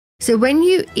So when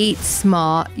you eat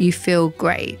smart, you feel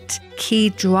great.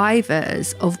 Key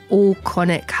drivers of all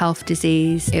chronic health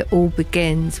disease, it all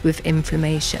begins with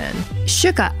inflammation.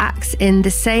 Sugar acts in the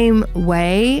same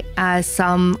way as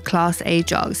some class A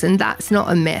drugs, and that's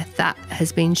not a myth. That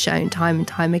has been shown time and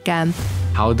time again.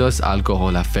 How does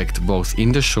alcohol affect both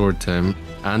in the short term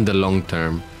and the long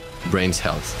term brain's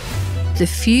health? The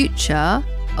future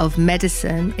of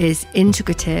medicine is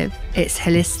integrative, it's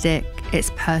holistic, it's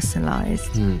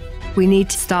personalized. We need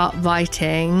to start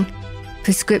writing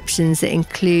prescriptions that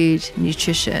include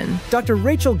nutrition. Dr.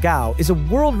 Rachel Gow is a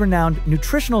world-renowned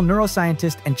nutritional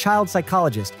neuroscientist and child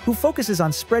psychologist who focuses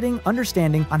on spreading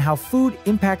understanding on how food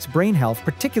impacts brain health,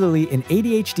 particularly in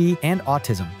ADHD and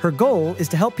autism. Her goal is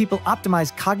to help people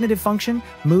optimize cognitive function,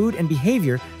 mood, and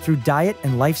behavior through diet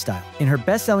and lifestyle. In her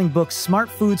best-selling book, Smart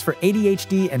Foods for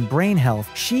ADHD and Brain Health,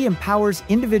 she empowers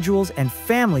individuals and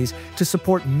families to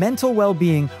support mental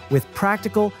well-being with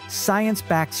practical,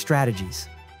 science-backed strategies.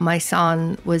 My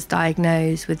son was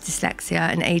diagnosed with dyslexia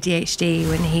and ADHD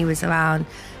when he was around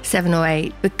 7 or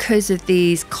 8. Because of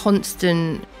these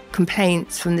constant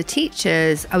complaints from the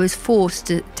teachers, I was forced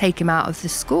to take him out of the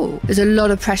school. There's a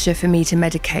lot of pressure for me to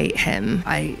medicate him.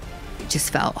 I just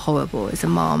felt horrible as a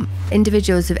mom.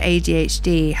 Individuals with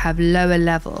ADHD have lower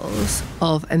levels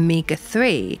of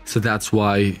omega-3. So that's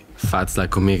why fats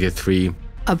like omega-3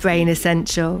 are brain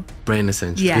essential. Brain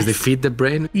essential? Yes. Because they feed the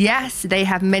brain? Yes, they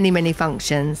have many, many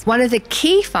functions. One of the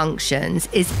key functions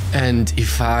is... And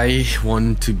if I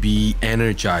want to be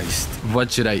energized,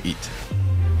 what should I eat?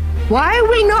 Why are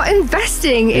we not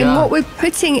investing in what we're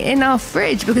putting in our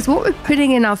fridge? Because what we're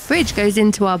putting in our fridge goes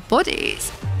into our bodies.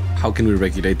 How can we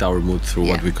regulate our mood through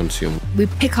what we consume? We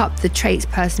pick up the traits,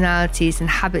 personalities, and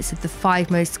habits of the 5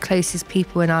 most closest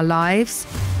people in our lives.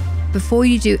 Before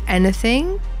you do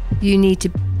anything, you need to...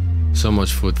 So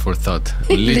much food for thought.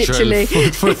 Literally.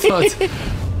 Food for thought.